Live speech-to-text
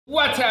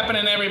What's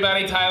happening,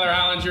 everybody? Tyler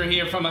Hollinger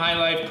here from High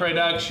Life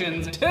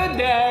Productions.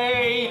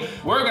 Today,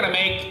 we're gonna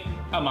make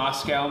a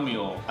Moscow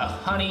Mule, a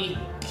honey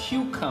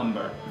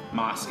cucumber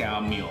Moscow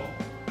Mule.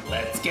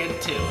 Let's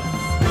get to it.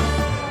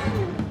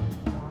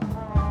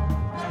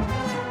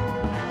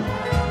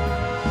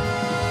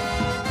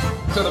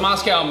 So the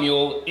Moscow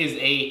Mule is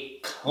a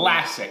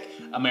classic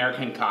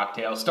American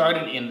cocktail,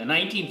 started in the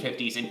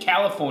 1950s in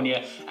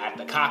California at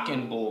the Cock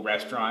and Bull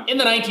restaurant. In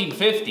the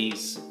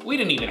 1950s, we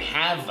didn't even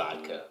have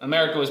vodka.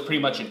 America was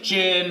pretty much a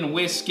gin,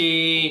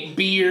 whiskey,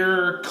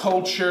 beer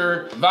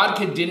culture.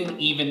 Vodka didn't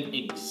even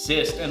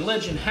exist, and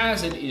legend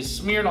has it is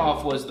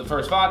Smirnoff was the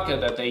first vodka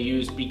that they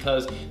used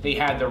because they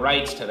had the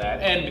rights to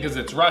that. And because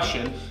it's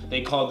Russian,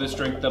 they called this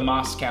drink the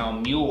Moscow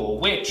Mule,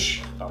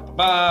 which,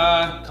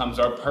 comes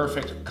our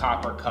perfect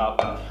copper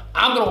cup.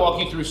 I'm gonna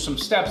walk you through some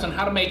steps on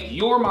how to make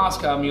your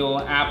Moscow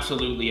Mule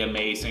absolutely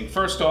amazing.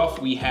 First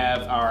off, we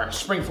have our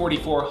Spring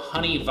 44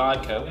 honey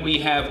vodka. We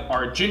have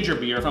our ginger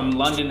beer from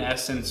London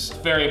Essence.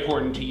 Very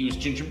important to use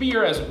ginger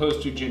beer as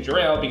opposed to ginger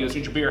ale because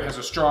ginger beer has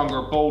a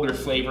stronger, bolder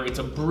flavor. It's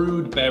a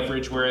brewed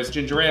beverage, whereas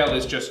ginger ale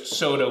is just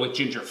soda with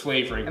ginger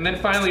flavoring. And then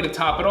finally, to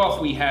top it off,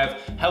 we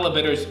have Hella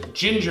Bitters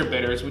Ginger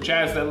Bitters, which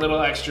adds that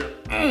little extra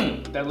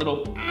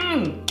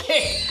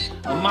kick.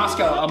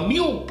 A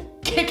mule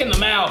kick in the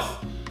mouth.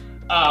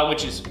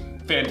 Which is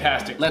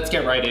fantastic. Let's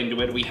get right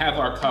into it. We have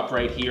our cup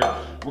right here.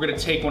 We're gonna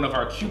take one of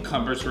our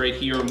cucumbers right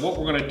here, and what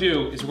we're gonna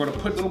do is we're gonna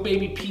put little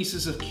baby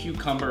pieces of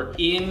cucumber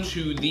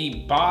into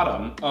the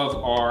bottom of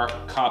our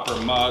copper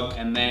mug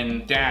and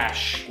then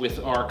dash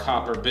with our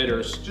copper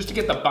bitters just to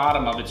get the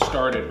bottom of it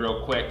started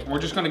real quick. We're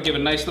just gonna give a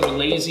nice little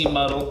lazy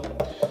muddle,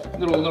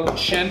 little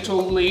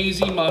gentle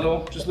lazy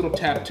muddle, just little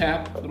tap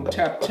tap, little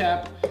tap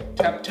tap,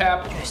 tap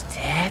tap. Just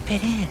tap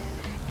it in.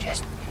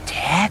 Just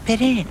tap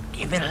it in.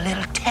 Give it a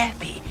little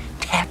tappy.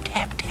 Tap,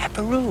 tap,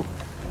 tap-a-roo.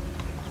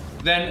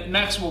 Then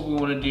next what we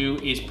want to do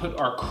is put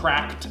our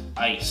cracked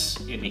ice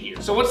into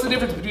here. So what's the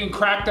difference between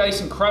cracked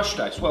ice and crushed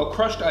ice? Well,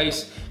 crushed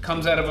ice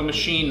comes out of a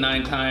machine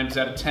 9 times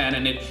out of 10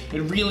 and it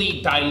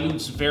really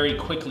dilutes very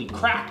quickly.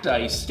 Cracked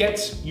ice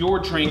gets your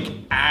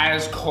drink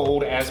as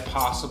cold as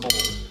possible,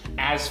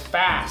 as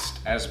fast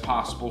as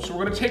possible. So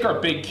we're gonna take our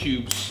big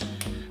cubes,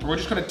 and we're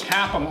just gonna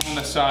tap them on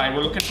the side.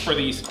 We're looking for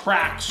these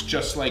cracks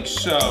just like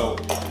so,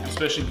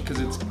 especially because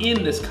it's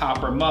in this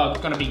copper mug.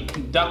 It's gonna be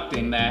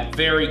conducting that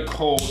very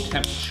cold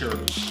temperature,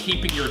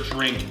 keeping your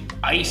drink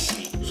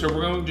icy. So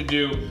we're going to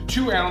do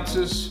 2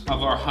 ounces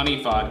of our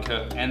honey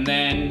vodka and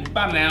then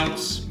about 1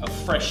 ounce of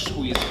fresh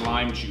squeezed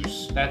lime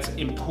juice. That's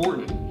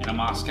important in a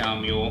Moscow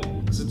Mule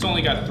because it's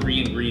only got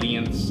 3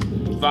 ingredients: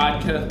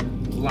 vodka,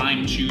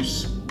 lime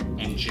juice,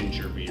 and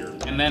ginger beer.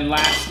 And then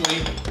lastly,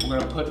 we're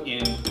gonna put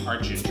in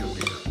our ginger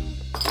beer.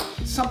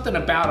 Something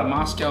about a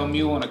Moscow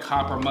Mule in a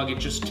copper mug, it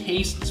just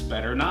tastes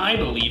better. And I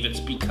believe it's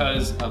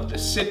because of the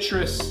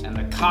citrus and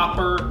the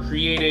copper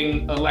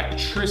creating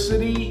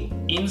electricity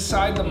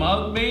inside the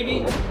mug,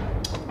 maybe?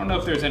 I don't know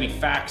if there's any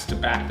facts to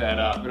back that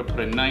up. I'm gonna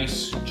put a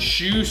nice,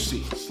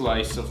 juicy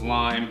slice of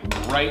lime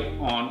right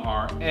on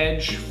our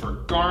edge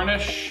for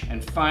garnish.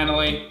 And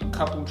finally, a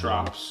couple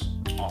drops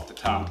off the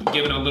top.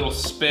 Give it a little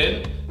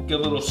spin, give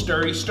it a little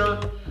stirry stir,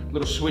 a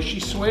little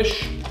swishy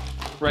swish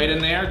right in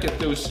there. Get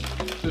those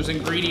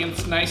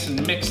ingredients nice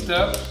and mixed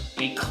up.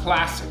 A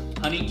classic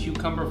honey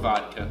cucumber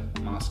vodka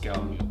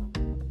Moscow Mule.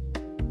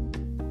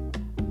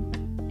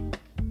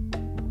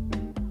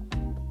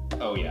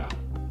 Oh yeah,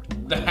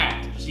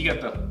 that. So you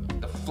got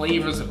the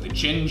flavors of the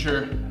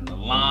ginger and the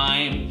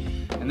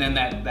lime, and then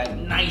that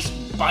nice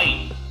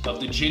bite of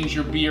the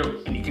ginger beer,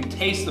 and you can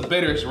taste the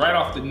bitters right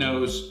off the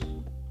nose.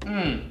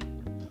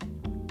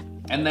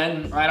 And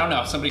then, I don't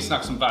know, somebody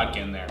snuck some vodka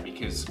in there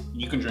because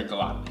you can drink a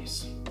lot of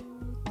these.